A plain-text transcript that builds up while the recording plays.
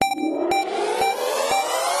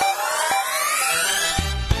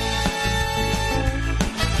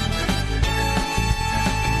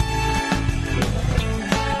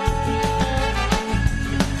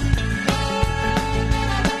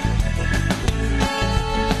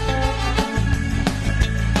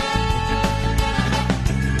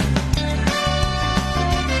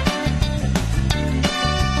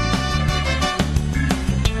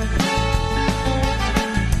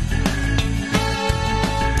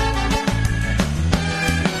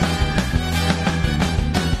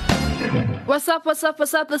What's up, what's up,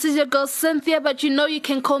 what's up? This is your girl Cynthia, but you know you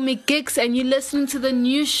can call me Gigs, and you're listening to the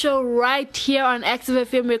new show right here on Active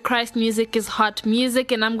FM, where Christ music is hot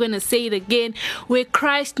music. And I'm going to say it again, where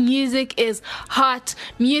Christ music is hot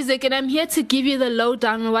music. And I'm here to give you the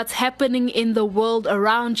lowdown on what's happening in the world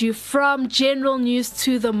around you, from general news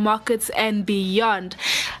to the markets and beyond.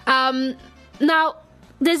 Now,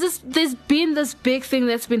 there's been this big thing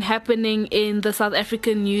that's been happening in the South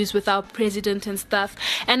African news with our president and stuff,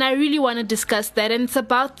 and I really want to discuss that. And it's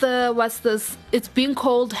about it's being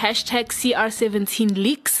called hashtag CR17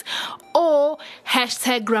 Leaks or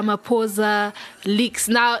hashtag Ramaphosa Leaks.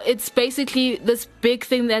 Now, it's basically this big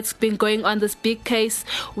thing that's been going on, this big case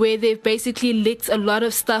where they've basically leaked a lot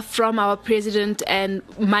of stuff from our president, and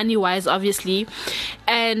money-wise, obviously.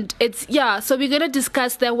 And so we're going to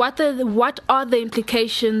discuss that. What are the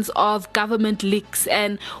implications of government leaks,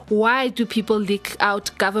 and why do people leak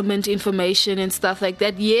out government information and stuff like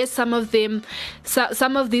that? Yes, some of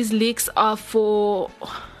these leaks are for...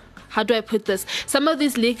 How do I put this? Some of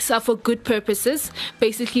these leaks are for good purposes,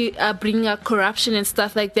 basically bringing up corruption and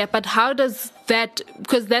stuff like that. But how does that,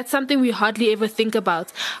 because that's something we hardly ever think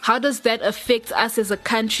about, how does that affect us as a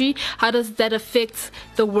country? How does that affect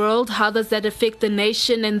the world? How does that affect the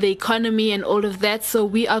nation and the economy and all of that? So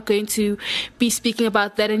we are going to be speaking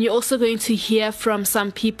about that. And you're also going to hear from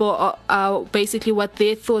some people basically what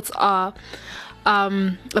their thoughts are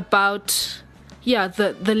about...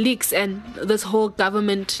 the leaks and this whole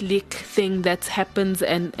government leak thing that happens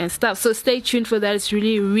and stuff. So stay tuned for that. It's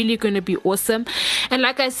really, really going to be awesome. And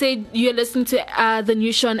like I said, you're listening to the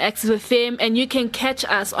new show on Active FM, and you can catch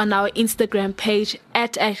us on our Instagram page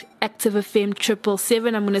at Active FM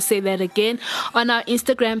 777. I'm going to say that again. On our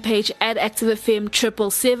Instagram page at Active FM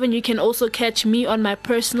 777. You can also catch me on my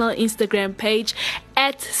personal Instagram page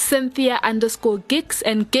at Cynthia_Gigs,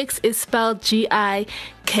 and Gigs is spelled Giks.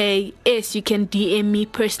 You can DM me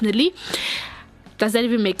personally. Does that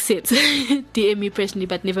even make sense? DM me personally,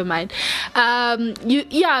 but never mind.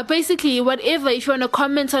 Basically, whatever. If you want to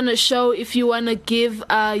comment on a show, if you want to give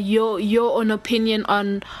your own opinion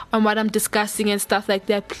on what I'm discussing and stuff like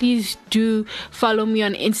that, please do follow me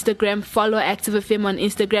on Instagram. Follow Active FM on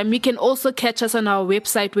Instagram. You can also catch us on our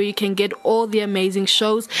website, where you can get all the amazing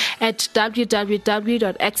shows at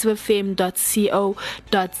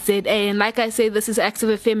www.activefm.co.za. And like I say, this is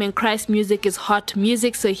Active FM, and Christ music is hot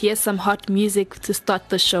music. So here's some hot music to start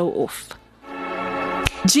the show off.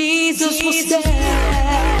 Jesus was there.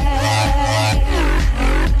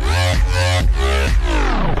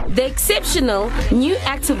 The exceptional new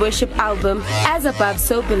Active Worship album, As Above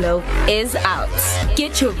So Below, is out.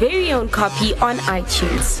 Get your very own copy on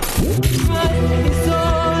iTunes. It's all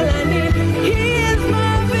I need. He is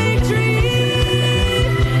my victory.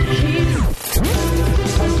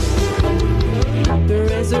 The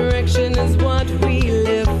resurrection is what we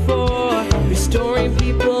live for, restoring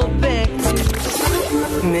people back to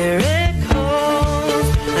miracles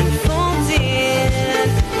unfolding,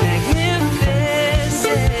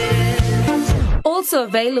 magnificent. Also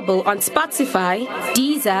available on Spotify,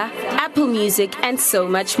 Deezer, Apple Music, and so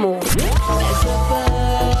much more. As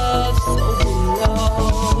above, so below.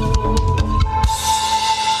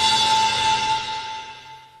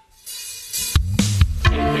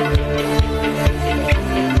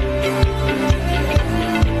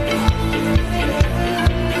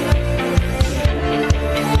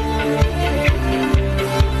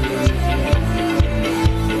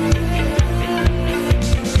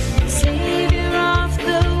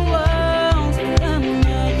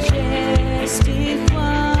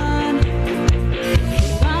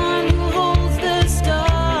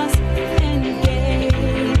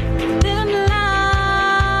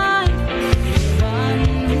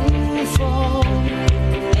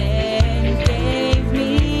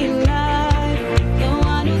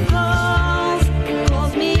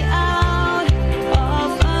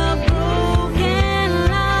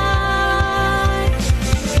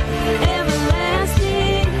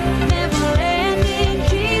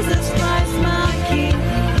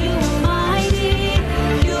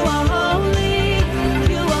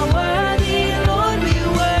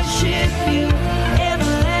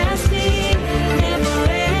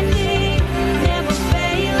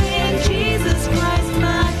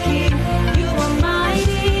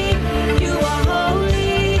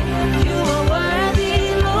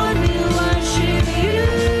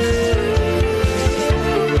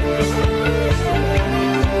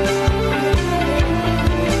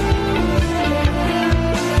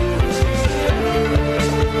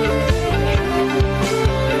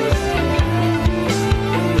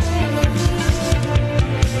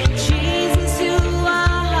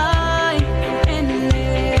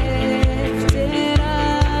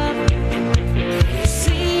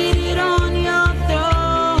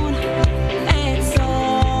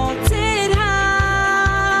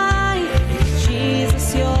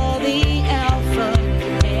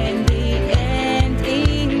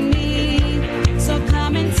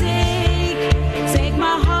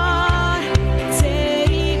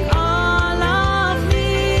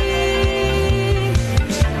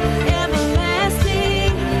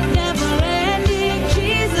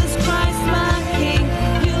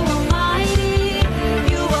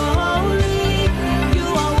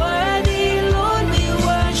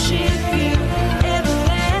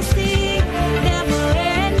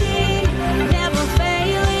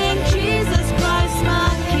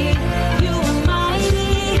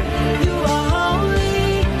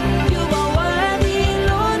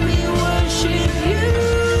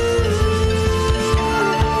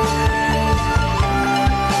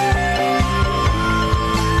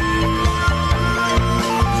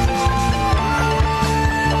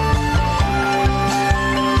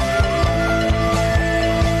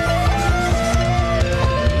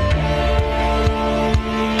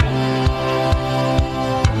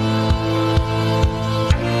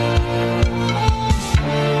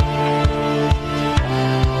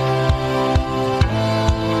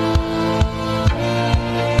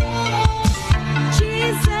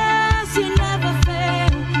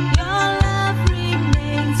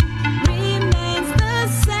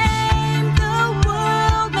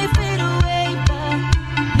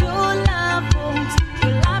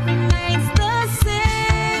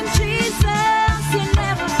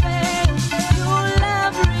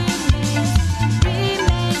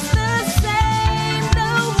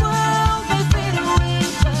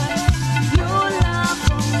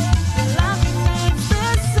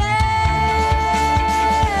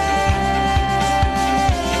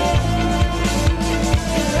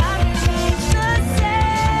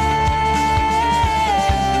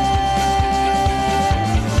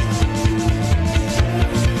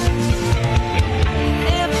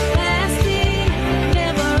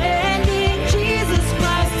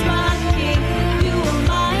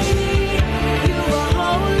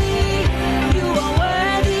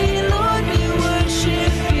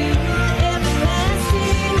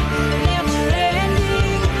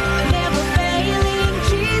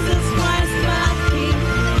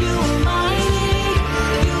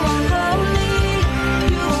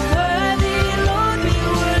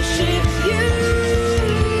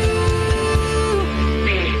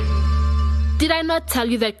 Did I not tell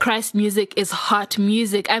you that Christ music is hot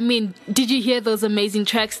music? I mean, did you hear those amazing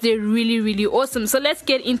tracks? They're really, really awesome. So let's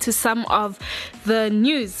get into some of the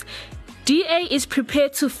news. DA is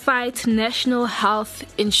prepared to fight National Health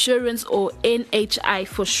Insurance, or NHI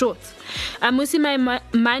for short. Musi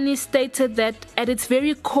Maimane stated that at its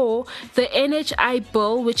very core, the NHI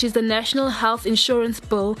bill, which is the National Health Insurance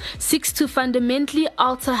Bill, seeks to fundamentally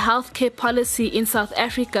alter healthcare policy in South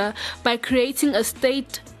Africa by creating a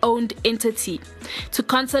state-owned entity to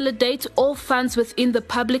consolidate all funds within the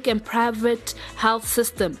public and private health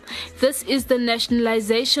system. This is the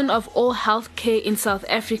nationalization of all healthcare in South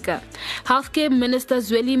Africa. Healthcare Minister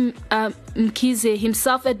Zweli Mkhize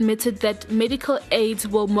himself admitted that medical aids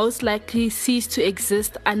will most likely cease to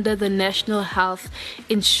exist under the National Health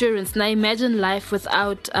Insurance. Now imagine life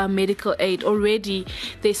without medical aid. Already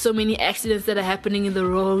there's so many accidents that are happening in the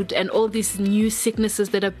road and all these new sicknesses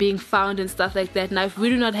that are being found and stuff like that. Now if we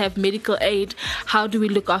do not have medical aid, how do we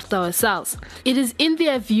look after ourselves? It is in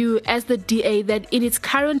their view as the DA that in its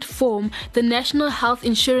current form, the National Health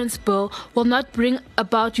Insurance Bill will not bring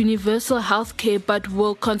about universal health care but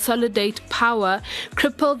will consolidate power,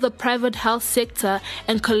 cripple the private health sector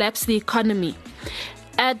and collapse the economy.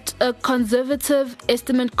 At a conservative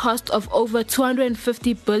estimate cost of over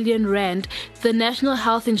 250 billion rand, the National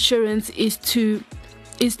Health Insurance is to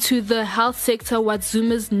the health sector what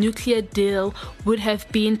Zuma's nuclear deal would have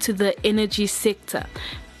been to the energy sector.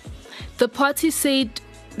 The party said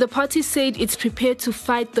it's prepared to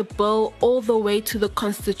fight the bill all the way to the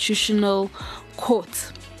Constitutional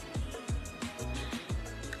Court.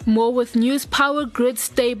 More with news. Power grid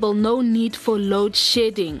stable, no need for load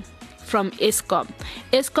shedding. From Eskom.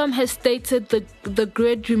 Eskom has stated the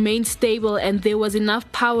grid remains stable and there was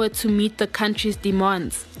enough power to meet the country's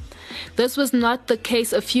demands. This was not the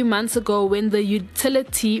case a few months ago when the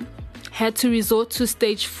utility had to resort to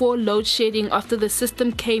stage 4 load shedding after the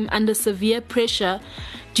system came under severe pressure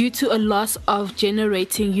due to a loss of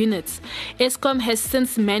generating units. Eskom has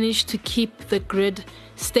since managed to keep the grid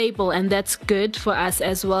stable, and that's good for us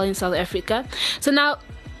as well in South Africa. So now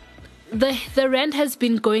the rand has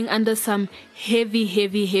been going under some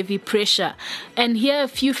heavy pressure, and here are a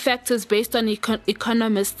few factors based on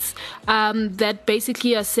economists that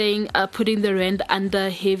basically are saying putting the rand under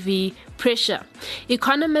heavy pressure.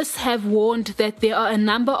 Economists have warned that there are a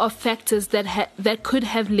number of factors that could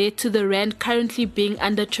have led to the rand currently being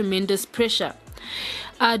under tremendous pressure.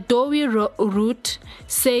 Dowie Root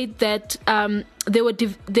said that there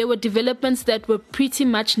were developments that were pretty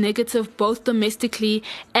much negative both domestically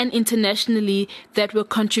and internationally that were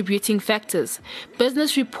contributing factors.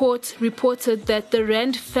 Business Report reported that the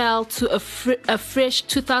rand fell to a fresh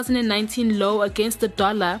 2019 low against the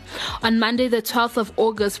dollar on Monday the 12th of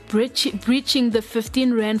August, breaching the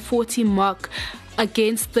 15 rand 40 mark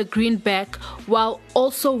against the greenback, while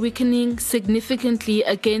also weakening significantly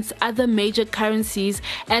against other major currencies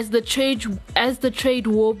as the trade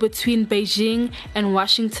war between Beijing and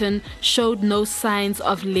Washington showed no signs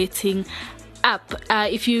of letting up.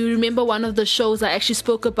 If you remember one of the shows, I actually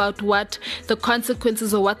spoke about what the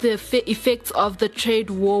consequences or what the effects of the trade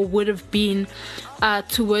war would have been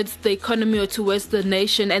towards the economy or towards the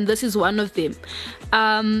nation, and this is one of them.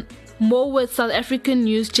 More with South African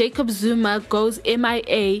news. Jacob Zuma goes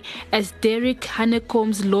MIA as Derek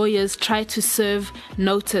Hanekom's lawyers try to serve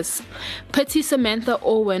notice. Pity Samantha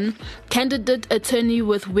Owen, candidate attorney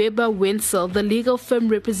with Weber Wenzel, the legal firm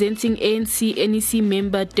representing ANC NEC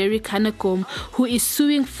member Derek Hanekom, who is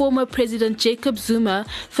suing former President Jacob Zuma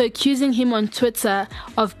for accusing him on Twitter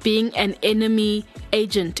of being an enemy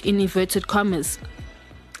agent, in inverted commas.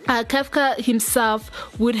 Kafka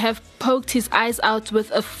himself would have poked his eyes out with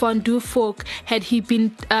a fondue fork had he been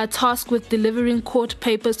tasked with delivering court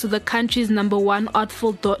papers to the country's #1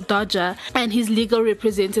 artful dodger and his legal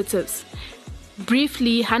representatives.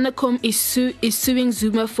 Briefly, Hanekom is suing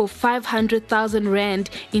Zuma for 500,000 rand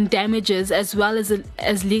in damages as well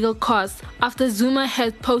as legal costs after Zuma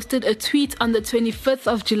had posted a tweet on the 25th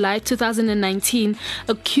of July 2019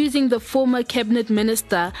 accusing the former cabinet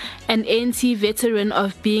minister, an ANC veteran,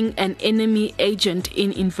 of being an enemy agent,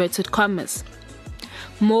 in inverted commas.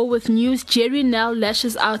 More with news. Jerry Nell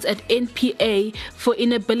lashes out at NPA for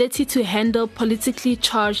inability to handle politically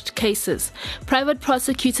charged cases. Private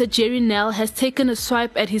prosecutor Jerry Nell has taken a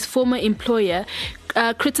swipe at his former employer,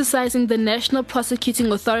 criticizing the National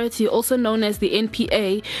Prosecuting Authority, also known as the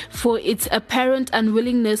NPA, for its apparent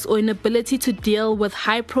unwillingness or inability to deal with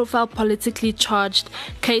high-profile politically charged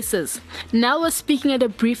cases. Nel was speaking at a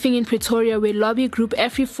briefing in Pretoria where lobby group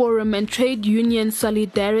AfriForum and trade union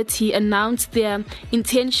Solidarity announced their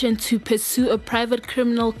intention to pursue a private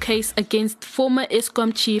criminal case against former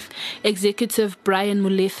Eskom Chief Executive Brian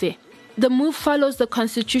Molefe. The move follows the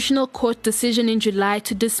Constitutional Court decision in July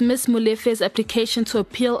to dismiss Molefe's application to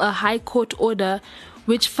appeal a High Court order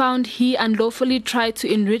which found he unlawfully tried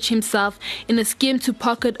to enrich himself in a scheme to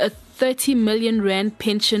pocket a 30 million rand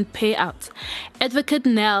pension payout. Advocate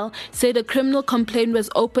Nel said a criminal complaint was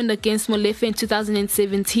opened against Molefe in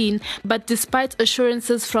 2017, but despite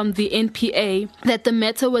assurances from the NPA that the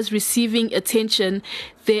matter was receiving attention,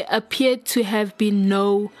 there appeared to have been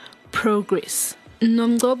no progress.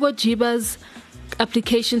 Nomgcobo Jiba's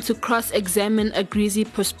application to cross-examine Agrizi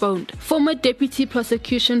postponed. Former Deputy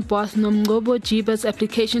Prosecution Boss Nomgcobo Jiba's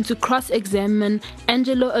application to cross-examine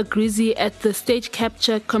Angelo Agrizi at the State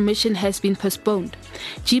Capture Commission has been postponed.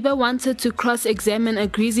 Jiba wanted to cross-examine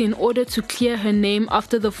Agrizi in order to clear her name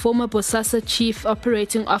after the former Bosasa Chief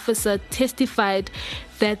Operating Officer testified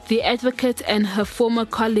that the advocate and her former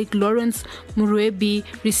colleague Lawrence Murwebi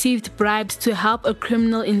received bribes to help a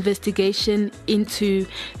criminal investigation into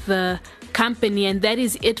the company. And that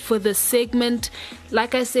is it for the segment.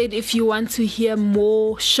 Like I said, if you want to hear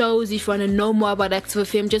more shows, if you want to know more about Active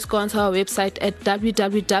FM, just go onto our website at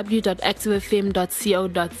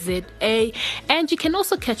www.activefm.co.za, and you can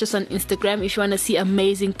also catch us on Instagram if you want to see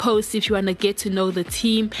amazing posts, if you want to get to know the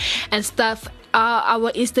team and stuff.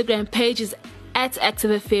 Our Instagram page is at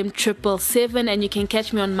ActiveFM777, and you can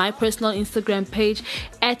catch me on my personal Instagram page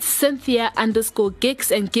at Cynthia_Giks,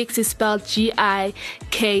 and Giks is spelled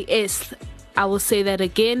Giks. I will say that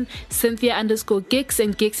again, Cynthia_Giks,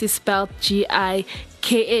 and Giks is spelled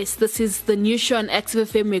Giks. This is the new show on Active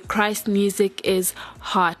FM where Christ music is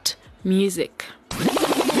hot music.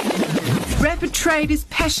 Rapid Trade is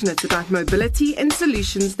passionate about mobility and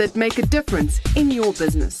solutions that make a difference in your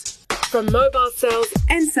business. From mobile sales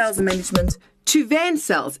and sales management to van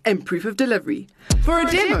sales and proof of delivery. For a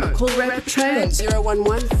demo, call Rapid Trade on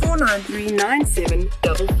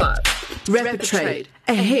 011-493-9755. Rapid Trade,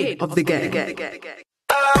 ahead of the game.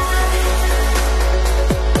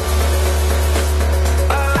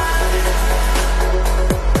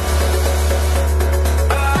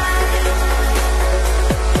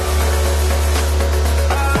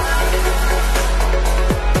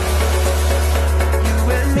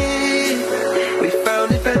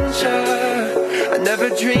 Never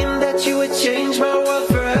dreamed that you would change my world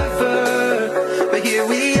forever, but here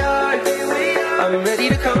we are. I'm ready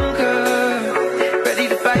to conquer, ready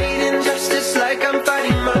to fight injustice like I'm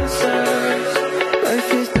fighting monsters.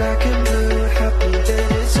 Life is black and blue, happy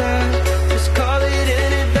then it's sad. Just call it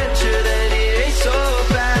an adventure, then it ain't so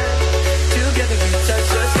bad. Together we touch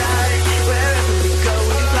the sky, wherever we go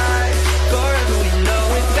we fly. Forever we know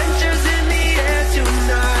adventures in the air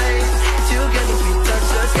tonight. Together we touch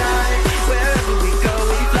the sky, wherever we go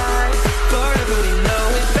we fly. Forever we know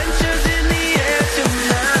adventures in the air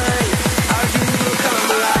tonight. Our dreams will come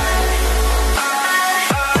alive.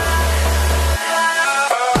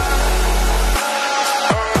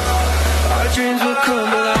 Our dreams will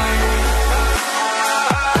come alive.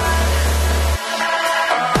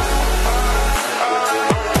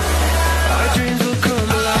 Our dreams will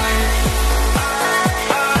come alive.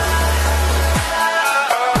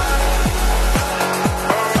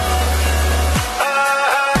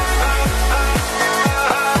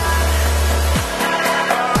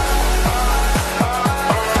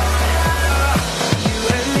 You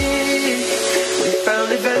and me, we found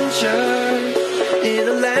adventure in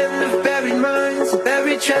a land of buried mines and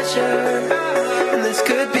buried treasure. And this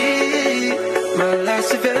could be my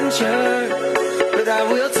last adventure, but I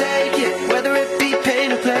will take it, whether it be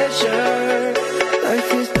pain or pleasure.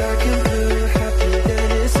 Life is black and blue, happy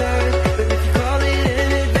then it's sad. But if you call it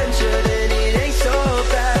an adventure, then it ain't so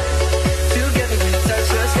bad. Together we touch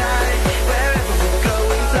the sky, wherever we go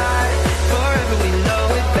we fly. Forever we know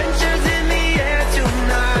adventures in the air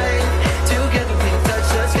tonight. Together we touch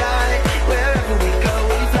the sky, wherever we go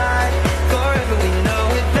we fly. Forever we know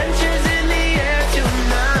adventures in the air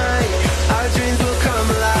tonight. Our dreams will come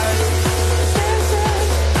alive.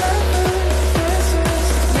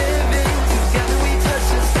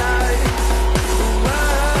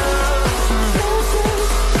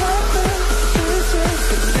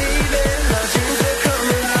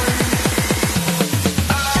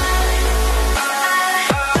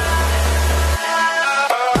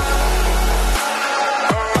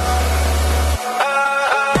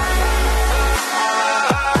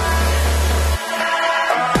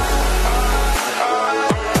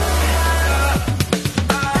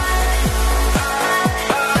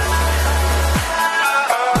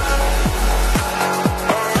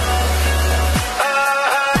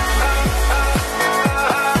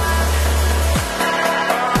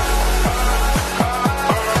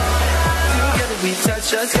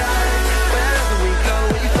 ride. Wherever we go,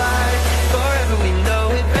 we fly. Forever we know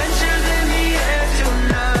adventures in the air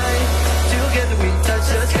tonight. Together we touch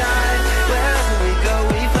the sky. Wherever we go,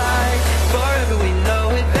 we fly. Forever we know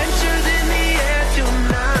adventures in the air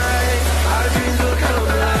tonight. Our dreams will come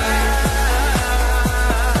alive.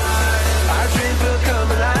 Our dreams will come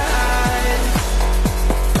alive.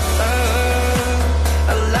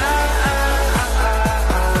 Alive.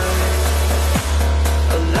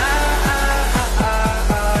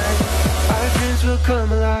 Our dreams will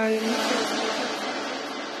come alive.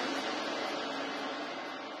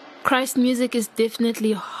 Christ music is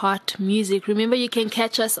definitely hot music. Remember, you can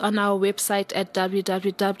catch us on our website at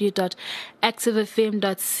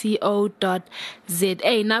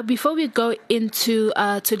www.activefm.co.za. Now, before we go into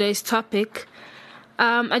today's topic,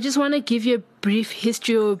 I just want to give you a brief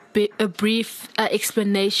history or a brief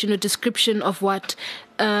explanation or description of what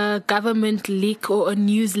a government leak or a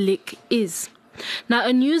news leak is. Now,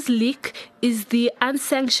 a news leak is the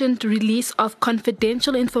unsanctioned release of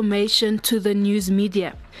confidential information to the news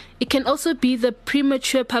media. It can also be the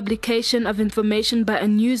premature publication of information by a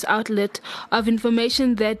news outlet of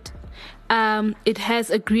information that it has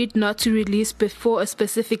agreed not to release before a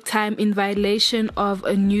specific time in violation of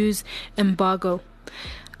a news embargo.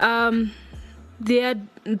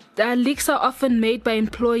 Leaks are often made by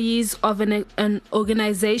employees of an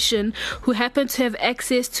organization who happen to have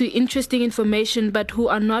access to interesting information but who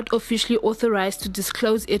are not officially authorized to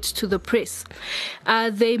disclose it to the press.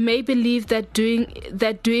 They may believe that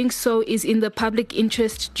doing so is in the public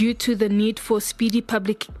interest due to the need for speedy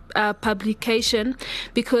publication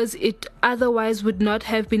because it otherwise would not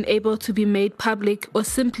have been able to be made public, or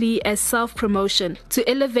simply as self-promotion to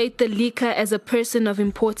elevate the leaker as a person of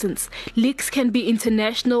importance. Leaks can be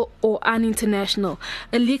international or uninternational.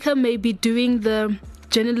 A leaker may be doing the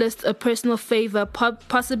journalist a personal favor,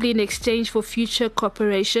 possibly in exchange for future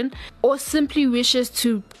cooperation, or simply wishes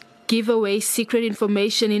to give away secret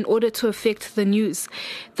information in order to affect the news.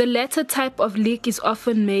 The latter type of leak is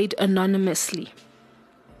often made anonymously.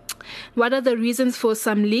 What are the reasons for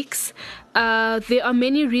some leaks? There are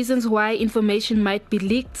many reasons why information might be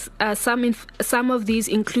leaked. Some of these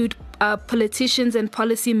include politicians and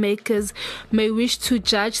policymakers may wish to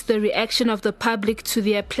judge the reaction of the public to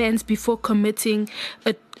their plans before committing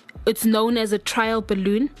it's known as a trial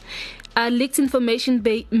balloon. Leaked information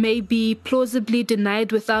may be plausibly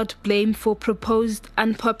denied without blame for proposed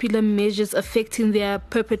unpopular measures affecting their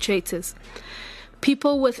perpetrators.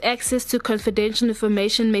 People with access to confidential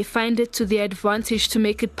information may find it to their advantage to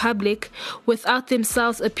make it public without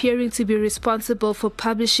themselves appearing to be responsible for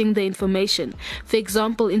publishing the information. For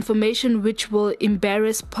example, information which will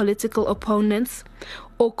embarrass political opponents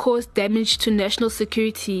or cause damage to national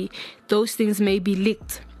security, those things may be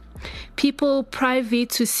leaked. People privy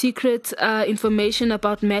to secret information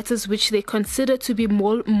about matters which they consider to be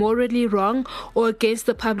morally wrong or against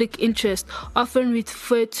the public interest, often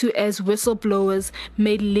referred to as whistleblowers,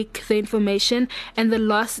 may leak the information. And the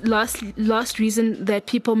last reason that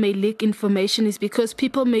people may leak information is because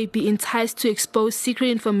people may be enticed to expose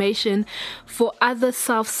secret information for other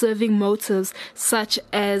self-serving motives, such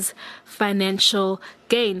as financial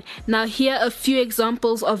gain. Now, here are a few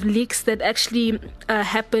examples of leaks that actually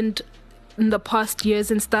happened in the past years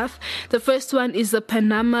and stuff. The first one is the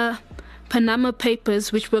Panama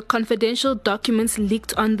Papers, which were confidential documents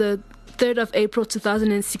leaked on the 3rd of April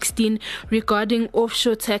 2016 regarding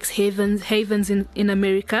offshore tax havens in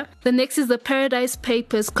America. The next is the Paradise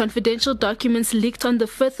Papers, confidential documents leaked on the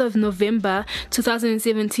 5th of November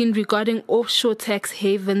 2017 regarding offshore tax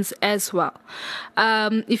havens as well.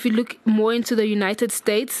 If you look more into the United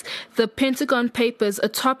States, the Pentagon Papers, a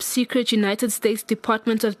top secret United States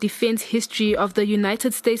Department of Defense history of the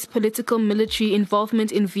United States political military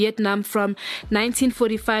involvement in Vietnam from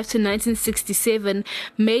 1945 to 1967,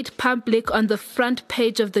 made public on the front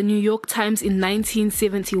page of the New York Times in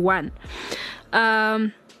 1971.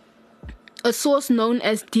 A source known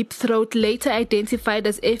as Deep Throat, later identified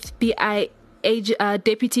as FBI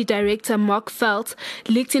Deputy Director Mark Felt,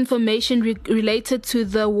 leaked information related to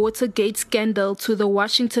the Watergate scandal to the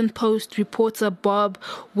Washington Post reporter Bob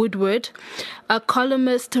Woodward. A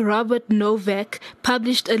columnist, Robert Novak,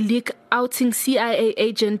 published a leak outing CIA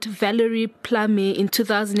agent Valerie Plame in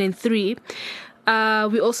 2003.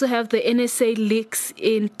 We also have the NSA leaks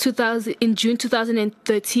in June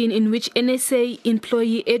 2013, in which NSA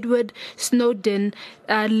employee Edward Snowden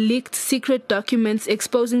leaked secret documents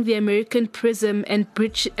exposing the American PRISM and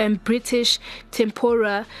British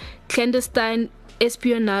Tempora clandestine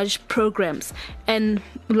espionage programs. And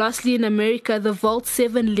lastly, in America, the Vault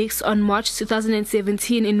 7 leaks on March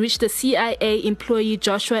 2017, in which the CIA employee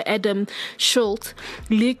Joshua Adam Schultz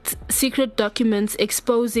leaked secret documents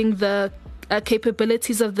exposing the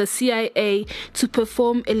capabilities of the CIA to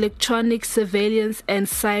perform electronic surveillance and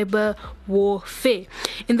cyber warfare.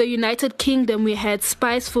 In the United Kingdom, we had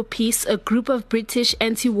Spies for Peace, a group of British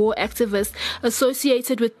anti-war activists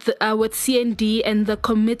associated with CND and the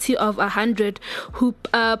Committee of 100, who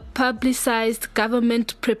publicized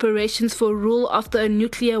government preparations for rule after a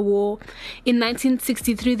nuclear war. In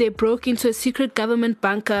 1963, they broke into a secret government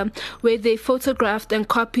bunker where they photographed and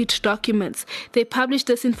copied documents. They published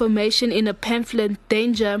this information in a pamphlet,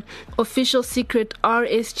 Danger, Official Secret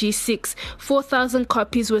RSG-6. 4,000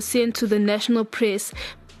 copies were sent to the national press,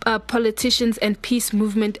 politicians and peace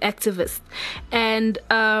movement activists. And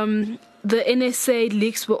the NSA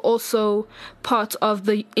leaks were also part of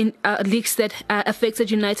the leaks that affected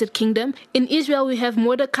United Kingdom. In Israel, we have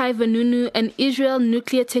Mordecai Vanunu, an Israel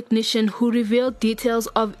nuclear technician who revealed details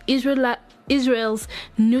of Israel's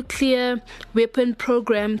nuclear weapon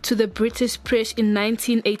program to the British press in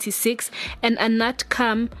 1986, and Anat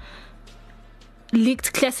Kam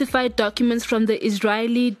leaked classified documents from the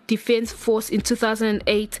Israeli Defense Force in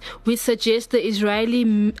 2008, which suggest the Israeli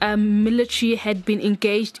military had been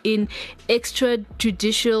engaged in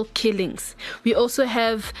extrajudicial killings. We also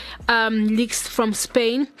have leaks from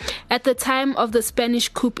Spain. At the time of the Spanish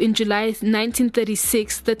coup in July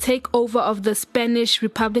 1936, the takeover of the Spanish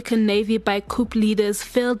Republican Navy by coup leaders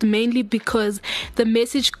failed mainly because the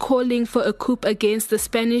message calling for a coup against the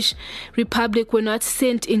Spanish Republic were not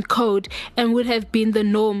sent in code and would have been the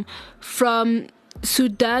norm. From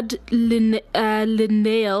Ciudad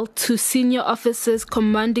Lineal to senior officers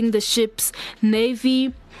commanding the ship's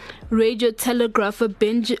Navy, radio telegrapher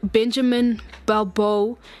Benjamin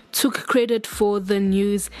Balboa took credit for the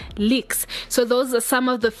news leaks. So those are some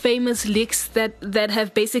of the famous leaks that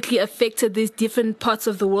have basically affected these different parts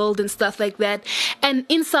of the world and stuff like that. And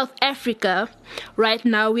in South Africa, right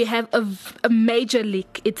now, we have a major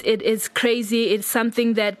leak. It is crazy. It's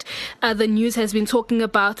something that the news has been talking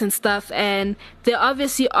about and stuff. And there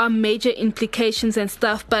obviously are major implications and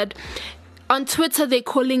stuff, but on Twitter, they're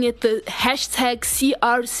calling it the hashtag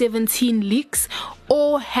CR17 Leaks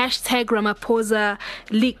or hashtag Ramaphosa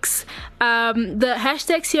Leaks. The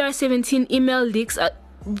hashtag CR17 email leaks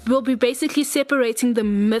will be basically separating the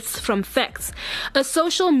myths from facts. A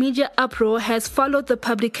social media uproar has followed the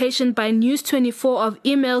publication by News 24 of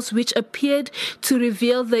emails which appeared to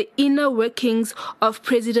reveal the inner workings of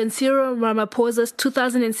President Cyril Ramaphosa's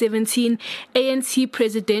 2017 ANC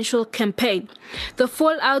presidential campaign. The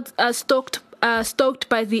fallout stoked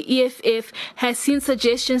by the EFF has seen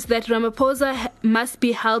suggestions that Ramaphosa must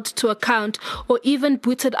be held to account or even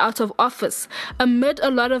booted out of office. Amid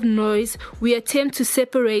a lot of noise, we attempt to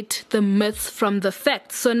separate the myths from the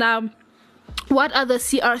facts. So now, what are the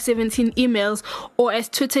CR17 emails, or as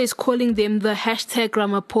Twitter is calling them, the hashtag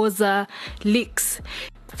Ramaphosa leaks?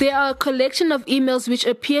 There are a collection of emails which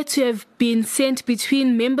appear to have been sent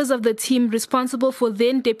between members of the team responsible for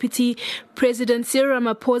then Deputy President Cyril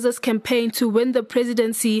Ramaphosa's campaign to win the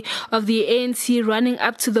presidency of the ANC, running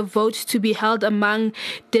up to the vote to be held among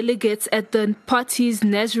delegates at the party's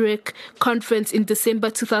Nazareth conference in December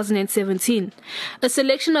 2017. A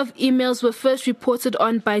selection of emails were first reported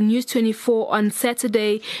on by News 24 on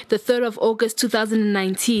Saturday, the 3rd of August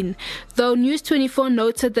 2019, though News 24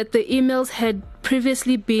 noted that the emails had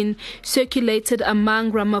previously been circulated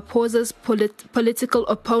among Ramaphosa's political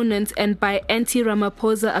opponents and by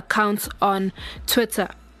anti-Ramaphosa accounts on Twitter.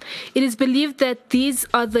 It is believed that these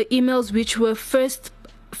are the emails which were first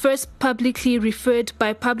publicly referred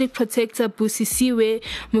by Public Protector Busisiwe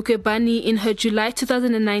Mukebani in her July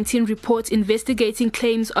 2019 report investigating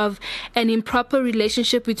claims of an improper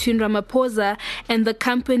relationship between Ramaphosa and the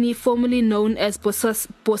company formerly known as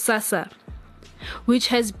Bosasa, which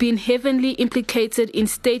has been heavily implicated in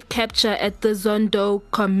state capture at the Zondo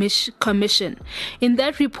Commission. In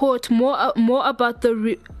that report, more about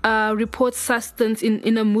the report's substance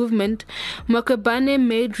in a movement, Mokabane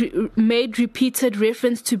made repeated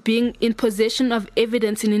reference to being in possession of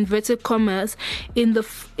evidence in inverted commas in the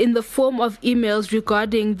form of emails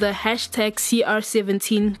regarding the hashtag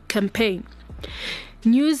CR17 campaign.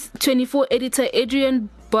 News 24 editor Adrian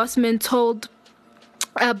Bosman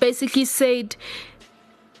basically said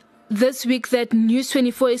this week that News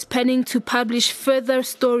 24 is planning to publish further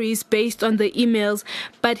stories based on the emails,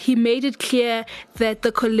 but he made it clear that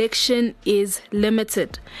the collection is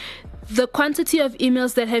limited. the quantity of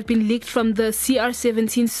emails that have been leaked from the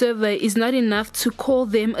CR17 server is not enough to call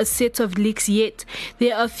them a set of leaks yet.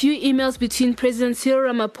 There are a few emails between President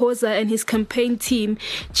Cyril Ramaphosa and his campaign team,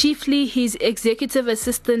 chiefly his executive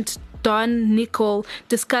assistant Don Nicol,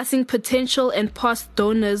 discussing potential and past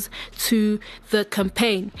donors to the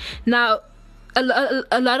campaign. Now,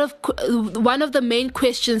 one of the main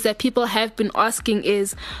questions that people have been asking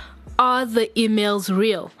is, are the emails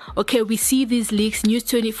real? Okay, we see these leaks, News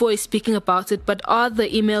 24 is speaking about it, but are the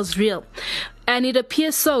emails real? And it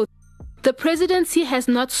appears so. The presidency has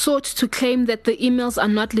not sought to claim that the emails are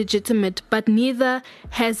not legitimate, but neither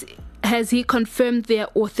has he confirmed their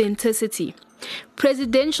authenticity.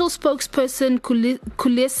 Presidential spokesperson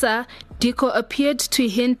Kulesa Diko appeared to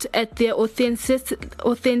hint at their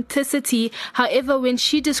authenticity. However, when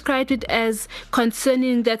she described it as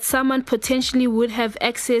concerning that someone potentially would have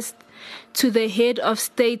access to the head of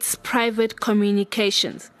state's private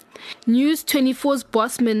communications. News 24's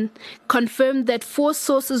Bossman confirmed that 4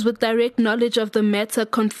 sources with direct knowledge of the matter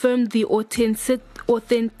confirmed the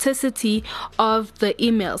authenticity of the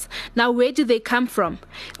emails. Now, where do they come from?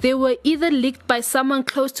 They were either leaked by someone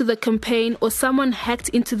close to the campaign, or someone hacked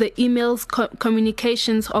into the emails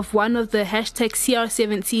communications of one of the hashtag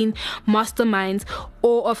CR17 masterminds,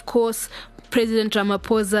 or of course President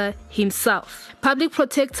Ramaphosa himself. Public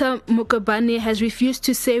Protector Mukabane has refused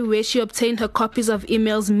to say where she obtained her copies of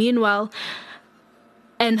emails. Meanwhile,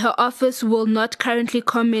 and her office will not currently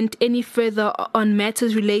comment any further on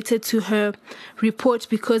matters related to her report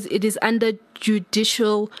because it is under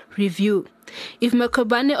judicial review. If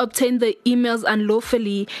Mukabane obtained the emails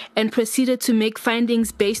unlawfully and proceeded to make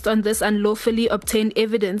findings based on this unlawfully obtained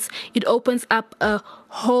evidence, it opens up a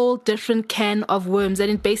whole different can of worms.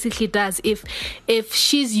 And it basically does. If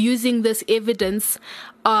she's using this evidence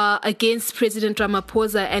against President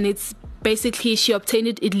Ramaphosa, and it's basically she obtained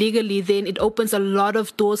it illegally, then it opens a lot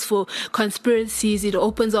of doors for conspiracies. It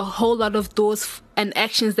opens a whole lot of doors and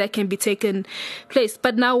actions that can be taken place.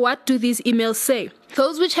 But now, what do these emails say?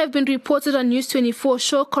 Those which have been reported on News 24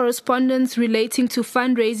 show correspondence relating to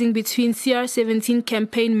fundraising between CR17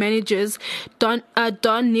 campaign managers Don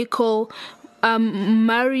Nicol,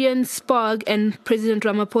 Marian Sparg, and President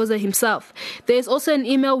Ramaphosa himself. There is also an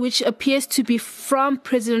email which appears to be from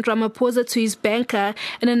President Ramaphosa to his banker,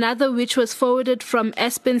 and another which was forwarded from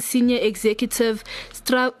Aspen senior executive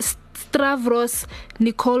Stavros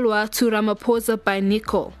Nikolwa to Ramaphosa by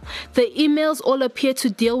Nicol. The emails all appear to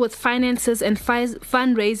deal with finances and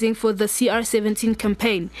fundraising for the CR17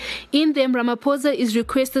 campaign. In them, Ramaphosa is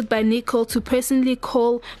requested by Nicol to personally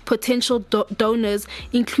call potential donors,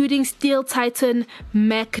 including steel titan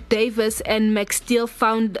Mac Davis and Mac Steel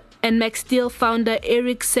founder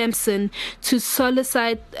Eric Sampson, to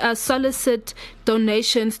solicit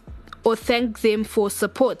donations or thank them for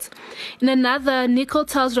support. In another, Nicol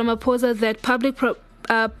tells Ramaphosa that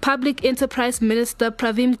Public Enterprise Minister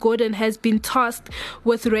Pravin Gordhan has been tasked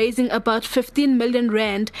with raising about 15 million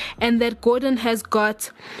rand, and that Gordhan has got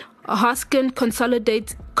Hoskin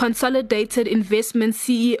Consolidated Investment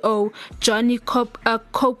CEO Johnny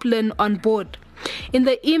Copeland on board. In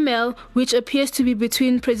the email, which appears to be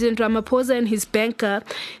between President Ramaphosa and his banker,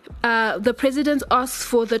 the president asks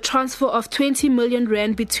for the transfer of 20 million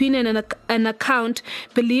rand between an account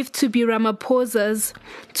believed to be Ramaphosa's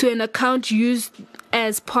to an account used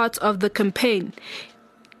as part of the campaign.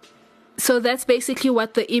 So that's basically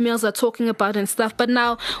what the emails are talking about and stuff. But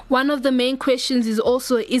now, one of the main questions is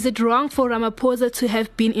also, is it wrong for Ramaphosa to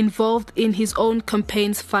have been involved in his own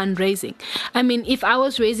campaign's fundraising? I mean, if I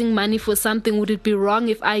was raising money for something, would it be wrong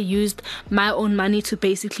if I used my own money to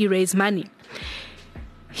basically raise money?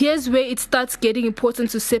 Here's where it starts getting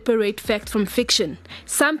important to separate fact from fiction.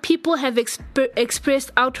 Some people have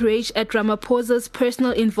expressed outrage at Ramaphosa's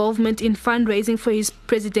personal involvement in fundraising for his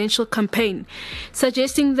presidential campaign,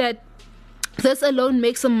 suggesting that this alone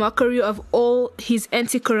makes a mockery of all his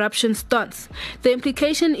anti-corruption stance. The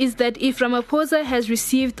implication is that if Ramaphosa has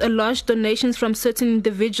received large donations from certain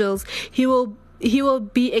individuals, he will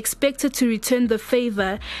be expected to return the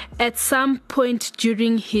favor at some point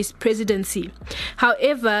during his presidency.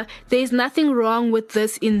 However, there is nothing wrong with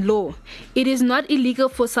this in law. It is not illegal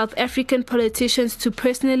for South African politicians to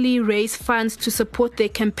personally raise funds to support their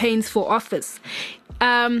campaigns for office.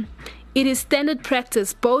 It is standard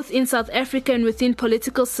practice both in South Africa and within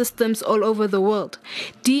political systems all over the world.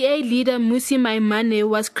 DA leader Mmusi Maimane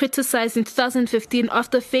was criticized in 2015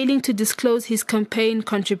 after failing to disclose his campaign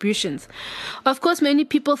contributions. Of course, many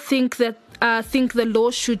people think the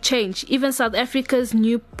law should change. Even South Africa's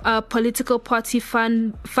new political party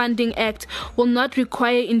funding act will not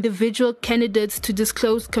require individual candidates to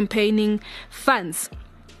disclose campaigning funds.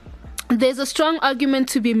 There's a strong argument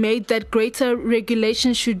to be made that greater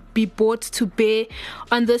regulation should be brought to bear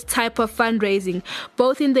on this type of fundraising,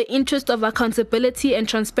 both in the interest of accountability and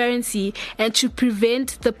transparency, and to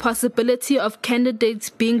prevent the possibility of candidates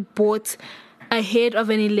being bought ahead of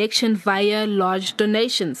an election via large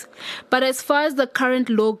donations. But as far as the current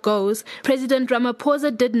law goes, President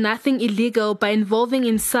Ramaphosa did nothing illegal by involving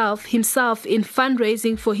himself in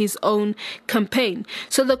fundraising for his own campaign.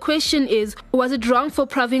 So the question is, was it wrong for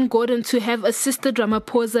Pravin Gordhan to have assisted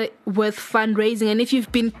Ramaphosa with fundraising? And if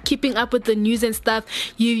you've been keeping up with the news and stuff,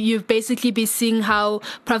 you've basically been seeing how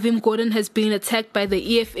Pravin Gordhan has been attacked by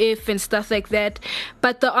the EFF and stuff like that.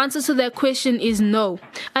 But the answer to that question is no.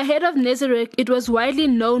 Ahead of Nezareth, it was widely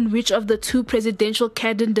known which of the two presidential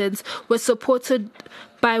candidates were supported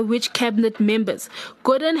by which cabinet members.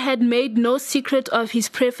 Gordhan had made no secret of his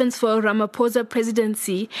preference for a Ramaphosa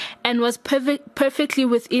presidency and was perfectly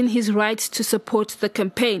within his rights to support the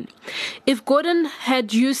campaign. If Gordhan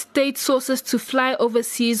had used state sources to fly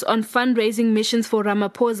overseas on fundraising missions for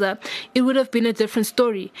Ramaphosa, it would have been a different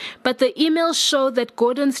story. But the emails show that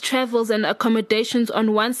Gordhan's travels and accommodations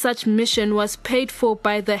on one such mission was paid for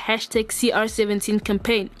by the #CR17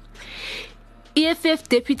 campaign. EFF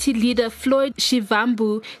Deputy Leader Floyd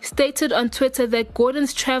Shivambu stated on Twitter that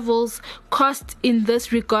Gordhan's travels costs in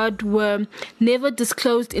this regard were never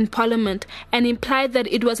disclosed in Parliament, and implied that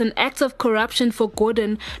it was an act of corruption for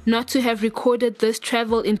Gordhan not to have recorded this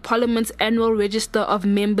travel in Parliament's annual register of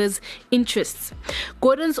members' interests.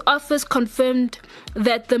 Gordhan's office confirmed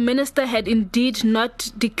that the minister had indeed not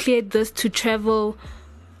declared this travel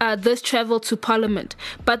to Parliament,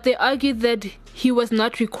 but they argued that he was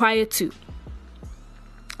not required to.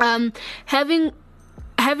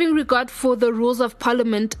 Having regard for the rules of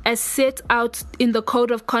Parliament as set out in the Code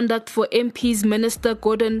of Conduct for MPs, Minister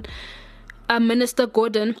Gordhan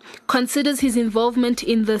considers his involvement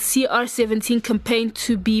in the CR17 campaign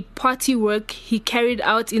to be party work he carried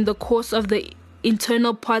out in the course of the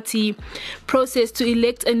internal party process to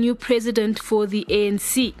elect a new president for the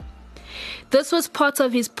ANC. This was part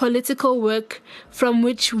of his political work from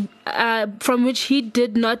which he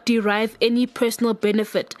did not derive any personal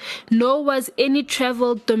benefit, nor was any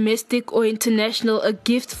travel, domestic or international, a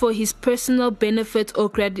gift for his personal benefit or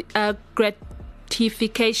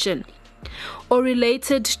gratification, or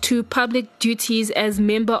related to public duties as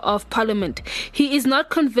Member of Parliament. He is not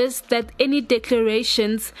convinced that any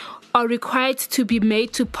declarations are required to be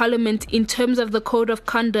made to Parliament in terms of the Code of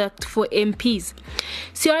Conduct for MPs.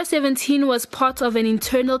 CR17 was part of an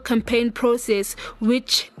internal campaign process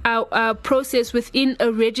process within a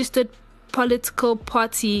registered political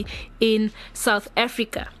party in South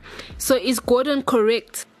Africa. So is Gordhan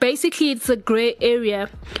correct? Basically, it's a grey area,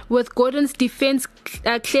 with Gordhan's defense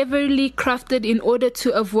cleverly crafted in order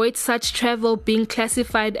to avoid such travel being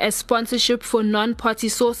classified as sponsorship for non-party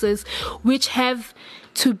sources, which have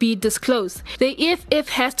to be disclosed. The EFF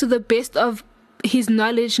has, to the best of his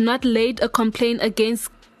knowledge, not laid a complaint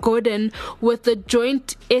against Gordhan with the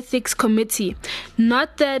Joint Ethics Committee.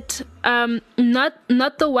 Not the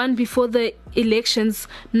one before the elections,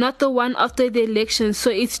 not the one after the elections. So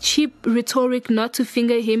it's cheap rhetoric not to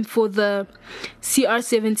finger him for the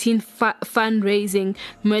CR17 fundraising,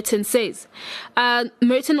 Merton says.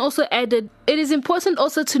 Merton also added, it is important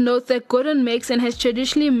also to note that Gordhan makes and has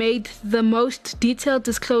traditionally made the most detailed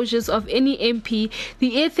disclosures of any MP.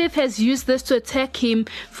 The EFF has used this to attack him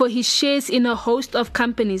for his shares in a host of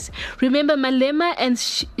companies. Remember, Malema and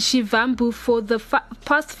Shivambu for the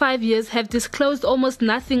past 5 years have disclosed almost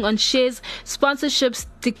nothing on shares, sponsorships,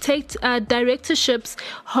 directorships,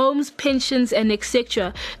 homes, pensions, and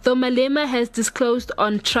etc., though Malema has disclosed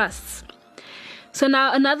on trusts. So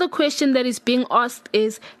now another question that is being asked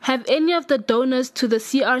is, have any of the donors to the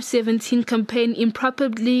CR17 campaign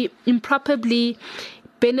improperly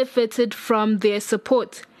benefited from their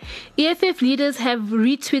support? EFF leaders have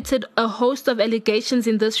retweeted a host of allegations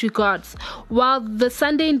in this regard, while the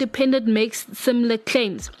Sunday Independent makes similar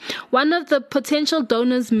claims. One of the potential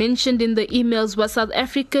donors mentioned in the emails was South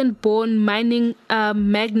African-born mining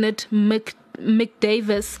magnate Mick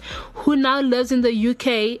Davis, who now lives in the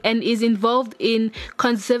UK and is involved in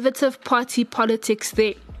Conservative Party politics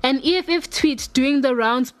there. An EFF tweet doing the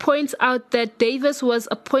rounds points out that Davis was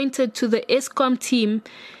appointed to the ESCOM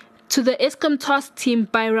task team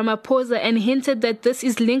by Ramaphosa, and hinted that this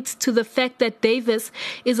is linked to the fact that Davis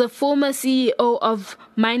is a former CEO of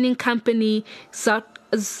mining company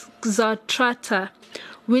Zatrata,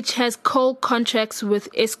 which has coal contracts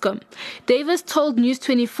with Eskom. Davis told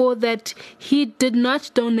News24 that he did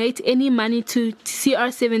not donate any money to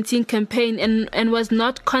CR17 campaign and was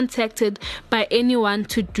not contacted by anyone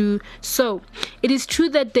to do so. It is true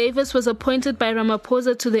that Davis was appointed by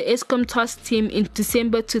Ramaphosa to the Eskom task team in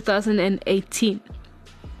December 2018.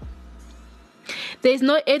 There is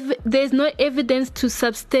no evidence to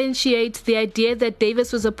substantiate the idea that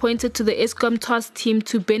Davis was appointed to the Eskom task team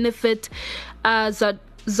to benefit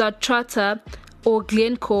Zatrata or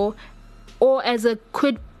Glencore, or as a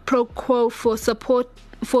quid pro quo for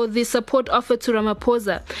the support offered to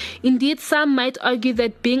Ramaphosa. Indeed, some might argue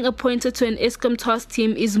that being appointed to an Eskom task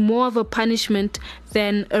team is more of a punishment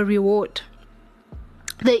than a reward.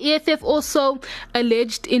 The EFF also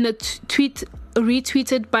alleged in a tweet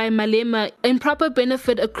retweeted by Malema, improper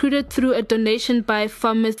benefit accrued through a donation by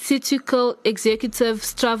pharmaceutical executive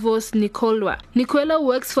Stravos Nikolwa. Nikolwa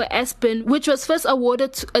works for Aspen, which was first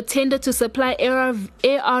awarded a tender to supply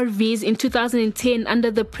ARVs in 2010 under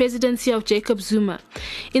the presidency of Jacob Zuma.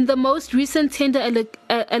 In the most recent tender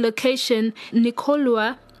allocation,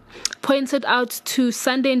 Nikolwa pointed out to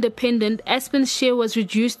Sunday Independent, Aspen's share was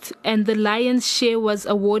reduced and the lion's share was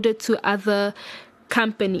awarded to other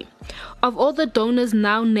company. Of all the donors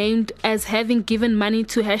now named as having given money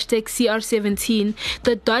to #CR17,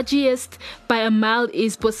 the dodgiest by a mile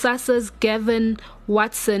is Bosasa's Gavin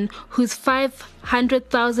Watson, whose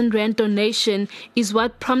 500,000 rand donation is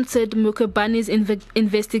what prompted Mukabani's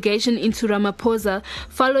investigation into Ramaphosa,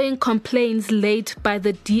 following complaints laid by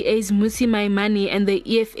the DA's Musi Maimane and the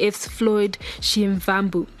EFF's Floyd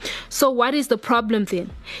Shimvambu. So what is the problem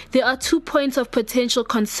then? There are 2 points of potential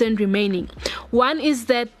concern remaining. One is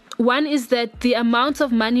that the amount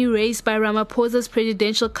of money raised by Ramaphosa's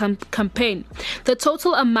presidential campaign. The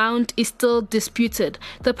total amount is still disputed.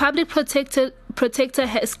 The public protector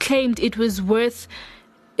has claimed it was worth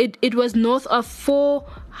it was north of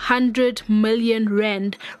 400 million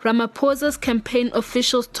rand. Ramaphosa's campaign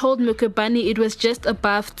officials told Mukabani it was just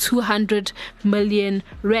above 200 million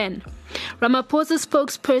rand. Ramaphosa's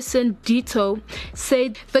spokesperson Dito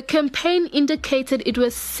said the campaign indicated it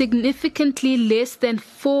was significantly less than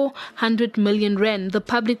 400 million rand, the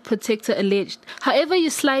public protector alleged. However you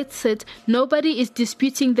slice it, nobody is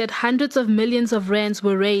disputing that hundreds of millions of rands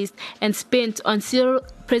were raised and spent on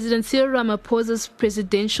President Cyril Ramaphosa's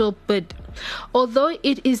presidential bid. Although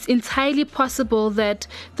it is entirely possible that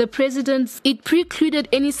it precluded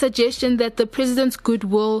any suggestion that the president's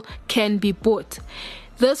goodwill can be bought.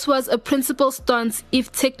 This was a principal stance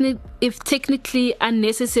if technically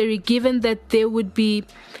unnecessary, given that there would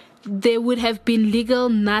have been legal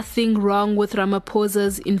nothing wrong with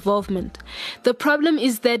Ramaphosa's involvement. The problem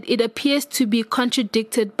is that it appears to be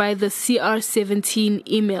contradicted by the CR17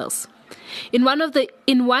 emails. In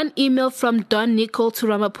one email from Don Nicol to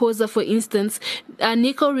Ramaphosa, for instance,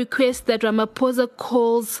 Nicol requests that Ramaphosa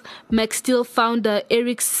calls McSteel founder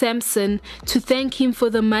Eric Sampson to thank him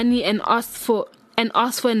for the money and ask for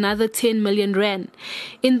another 10 million rand.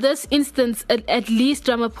 In this instance, at least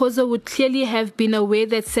Ramaphosa would clearly have been aware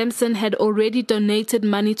that Sampson had already donated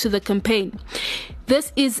money to the campaign.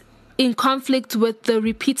 This is in conflict with the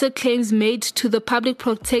repeated claims made to the public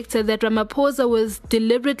protector that Ramaphosa was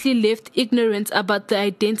deliberately left ignorant about the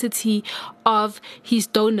identity of his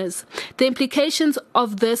donors. The implications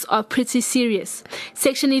of this are pretty serious.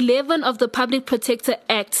 Section 11 of the Public Protector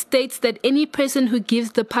Act states that any person who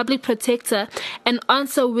gives the public protector an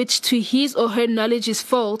answer which to his or her knowledge is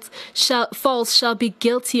false shall be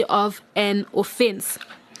guilty of an offense.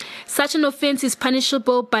 Such an offense is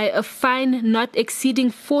punishable by a fine not exceeding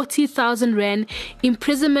 40,000 rand,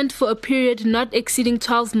 imprisonment for a period not exceeding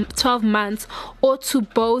 12 months, or to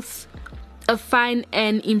both a fine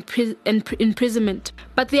and imprisonment.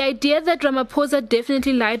 But the idea that Ramaphosa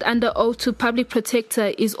definitely lied under oath to public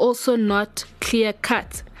protector is also not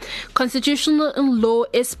clear-cut. Constitutional law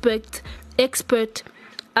expert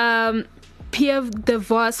Pierre De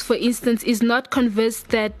Vos, for instance, is not convinced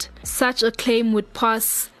that such a claim would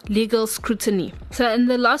pass legal scrutiny. So, and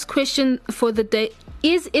the last question for the day,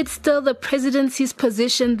 is it still the presidency's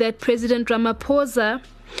position that President Ramaphosa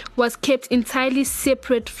was kept entirely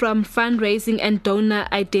separate from fundraising and donor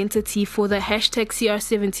identity for the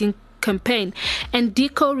 #CR17 campaign? And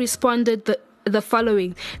Deco responded the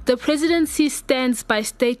following. The presidency stands by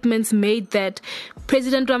statements made that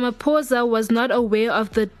President Ramaphosa was not aware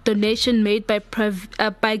of the donation made by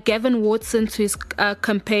Gavin Watson to his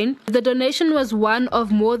campaign. The donation was one of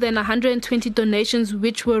more than 120 donations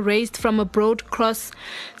which were raised from a broad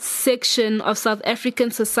cross-section of South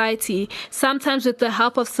African society, sometimes with the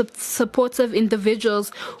help of supportive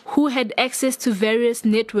individuals who had access to various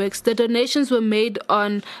networks. The donations were made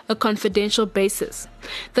on a confidential basis.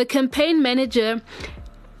 The campaign managers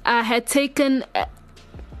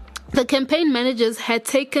had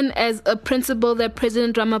taken as a principle that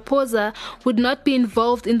President Ramaphosa would not be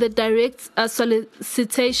involved in the direct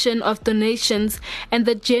solicitation of donations, and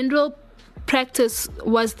the general practice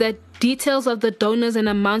was that details of the donors and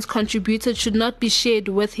amounts contributed should not be shared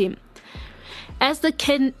with him. As the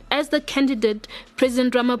candidate,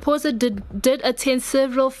 President Ramaphosa did attend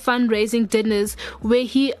several fundraising dinners where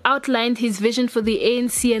he outlined his vision for the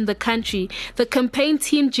ANC and the country. The campaign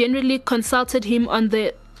team generally consulted him on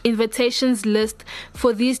the invitations list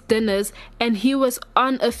for these dinners, and he was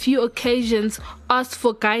on a few occasions asked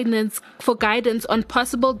for guidance on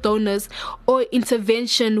possible donors or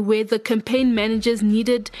intervention where the campaign managers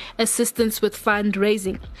needed assistance with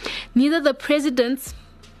fundraising. Neither the president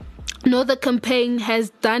nor the campaign has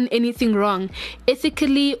done anything wrong,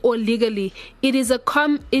 ethically or legally. It is a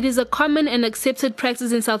common and accepted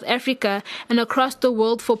practice in South Africa and across the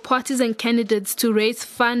world for parties and candidates to raise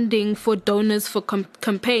funding for donors for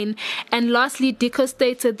campaign. And lastly, Diko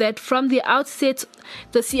stated that from the outset,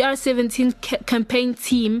 the CR17 campaign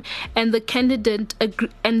team and the candidate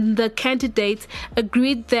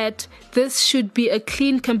agreed that this should be a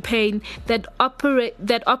clean campaign that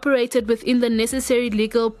operated within the necessary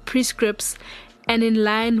legal prescripts and in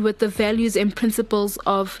line with the values and principles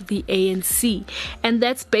of the ANC. And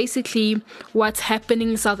that's basically what's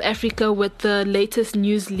happening in South Africa with the latest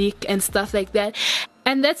news leak and stuff like that.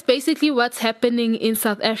 And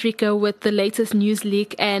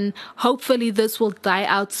hopefully this will die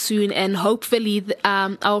out soon, and hopefully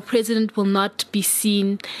our president will not be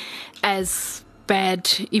seen as bad,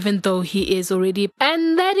 even though he is already.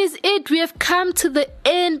 And that is it. We have come to the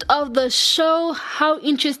end of the show. How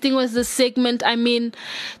interesting was this segment? I mean,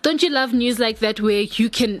 don't you love news like that where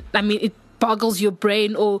it boggles your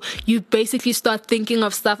brain, or you basically start thinking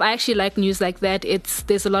of stuff? I actually like news like that.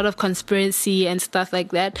 There's a lot of conspiracy and stuff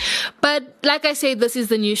like that. But like I say, this is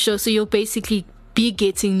the news show, so you'll basically be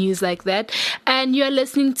getting news like that. And you're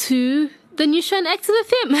listening to the new show on Active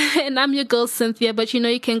FM, and I'm your girl Cynthia, but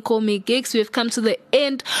you can call me Gigs. We've come to the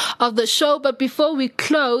end of the show, but before we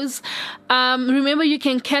close, remember you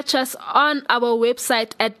can catch us on our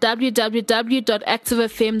website at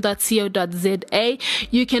www.activefm.co.za.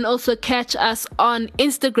 You can also catch us on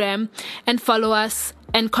Instagram and follow us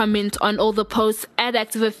and comment on all the posts at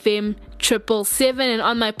ActiveFM777, and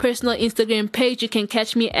on my personal Instagram page you can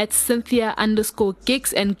catch me at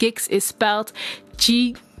Cynthia_Gigs, and Gigs is spelled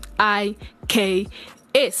GIKS.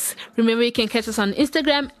 Remember, you can catch us on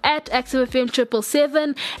Instagram at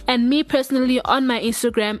ActiveFM777, and me personally on my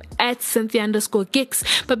Instagram at Cynthia_Gigs.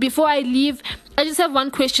 But before I leave, I just have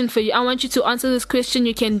one question for you. I want you to answer this question.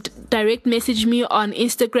 You can direct message me on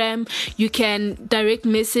Instagram. You can direct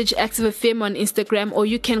message Active FM on Instagram, or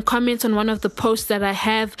you can comment on one of the posts that I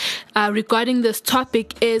have regarding this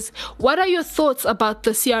topic. Is what are your thoughts about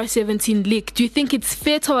the CR17 leak? Do you think it's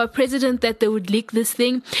fair to our president that they would leak this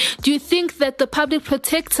thing? Do you think that the public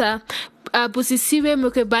protector Busisiwe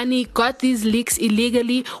Mokebane got these leaks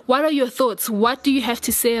illegally? What are your thoughts? What do you have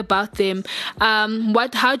to say about them?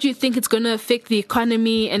 How do you think it's going to affect the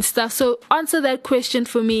economy and stuff? So answer that question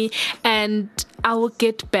for me, and I will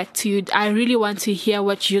get back to you. I really want to hear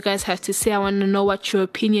what you guys have to say. I want to know what your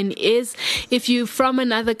opinion is. If you're from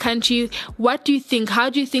another country, what do you think? How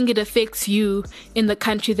do you think it affects you in the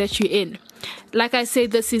country that you're in? Like I said,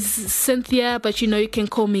 this is Cynthia, but you can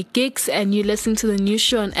call me Gigs, and you listen to the new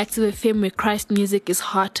show on Active FM, where Christ music is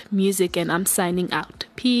hot music, and I'm signing out.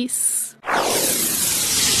 Peace. Active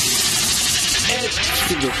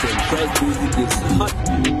FM, Christ music is hot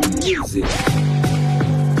music.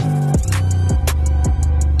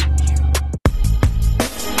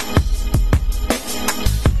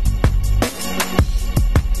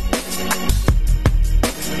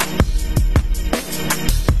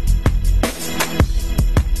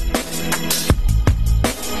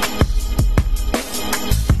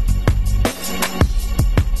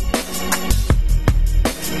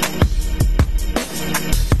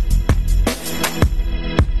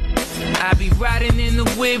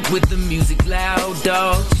 With the music loud,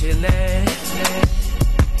 dog chillin'.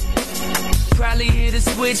 Probably hit a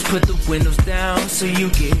switch, put the windows down so you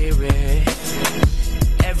can hear it.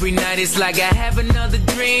 Every night it's like I have another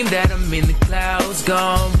dream that I'm in the clouds,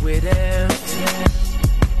 gone with him.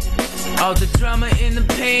 All the drama and the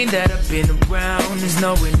pain that I've been around is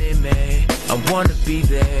knowing it, man. I wanna be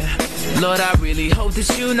there. Lord, I really hope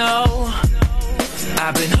that you know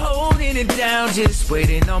I've been holding it down, just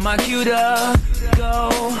waiting on my cue to go.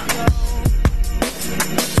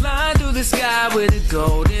 Flying through the sky with a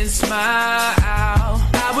golden smile.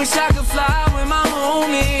 I wish I could fly with my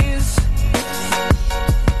homies.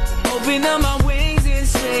 Open up my wings and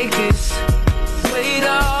shake this weight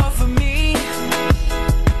off of me.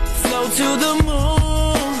 Float to the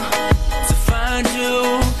moon to find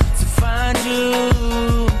you, to find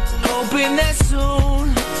you. Hoping that soon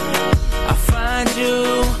I'll find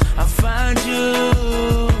you, I'll find you.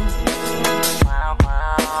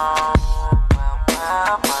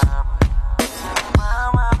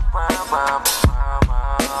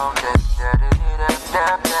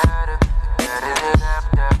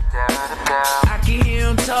 I can hear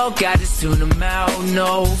him talk, I just tune him out,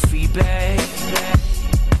 no feedback.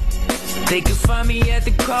 They could find me at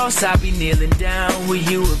the cross, I'll be kneeling down where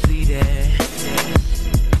you were bleeding.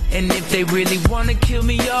 And if they really wanna kill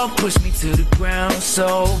me or push me to the ground,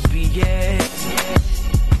 so be it.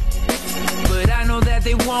 But I know that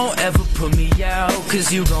they won't ever put me out,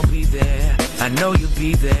 cause you gon' be there, I know you'll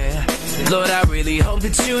be there. Lord, I really hope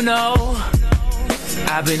that you know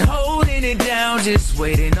I've been holding it down, just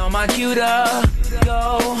waiting on my cue to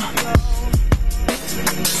go.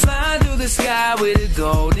 Flying through the sky with a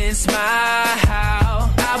golden smile.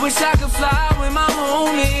 I wish I could fly with my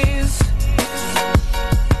homies.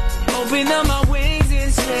 Open up my wings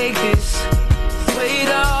and shake this weight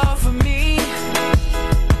off of me.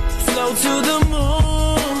 Float to the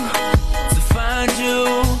moon to find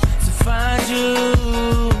you, to find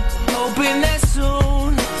you. Hoping that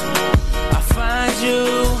soon I'll find you,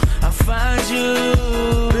 I'll find you.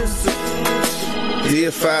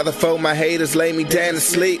 Dear Father, for my haters lay me down to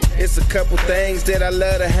sleep. It's a couple things that I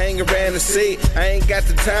love to hang around and see. I ain't got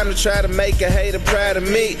the time to try to make a hater proud of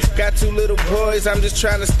me. Got 2 little boys, I'm just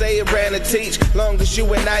trying to stay around and teach. Long as you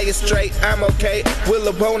and I are straight, I'm okay. Will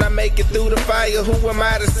or won't I make it through the fire? Who am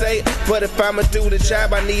I to say? But if I'ma do the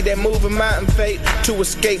job, I need that moving mountain fate to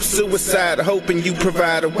escape suicide. Hoping you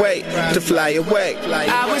provide a way to fly away.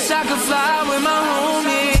 I wish I could fly with my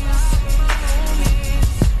homies.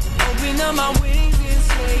 Open up my wings.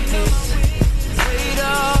 Weight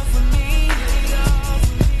off of me.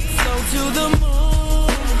 Float to the moon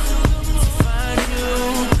to find you,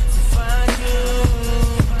 to find you.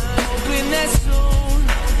 Hoping that soon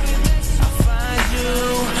I'll find you,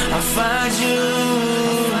 I'll find you.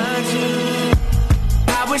 I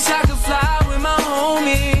wish I could fly with my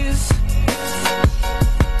homies.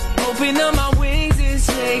 Open up my wings and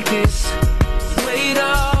shake this weight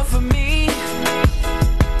off of me.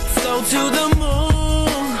 Float to the moon.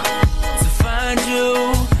 To find you,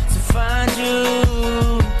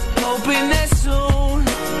 hoping that soon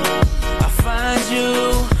I'll find you,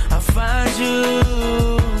 I'll find you.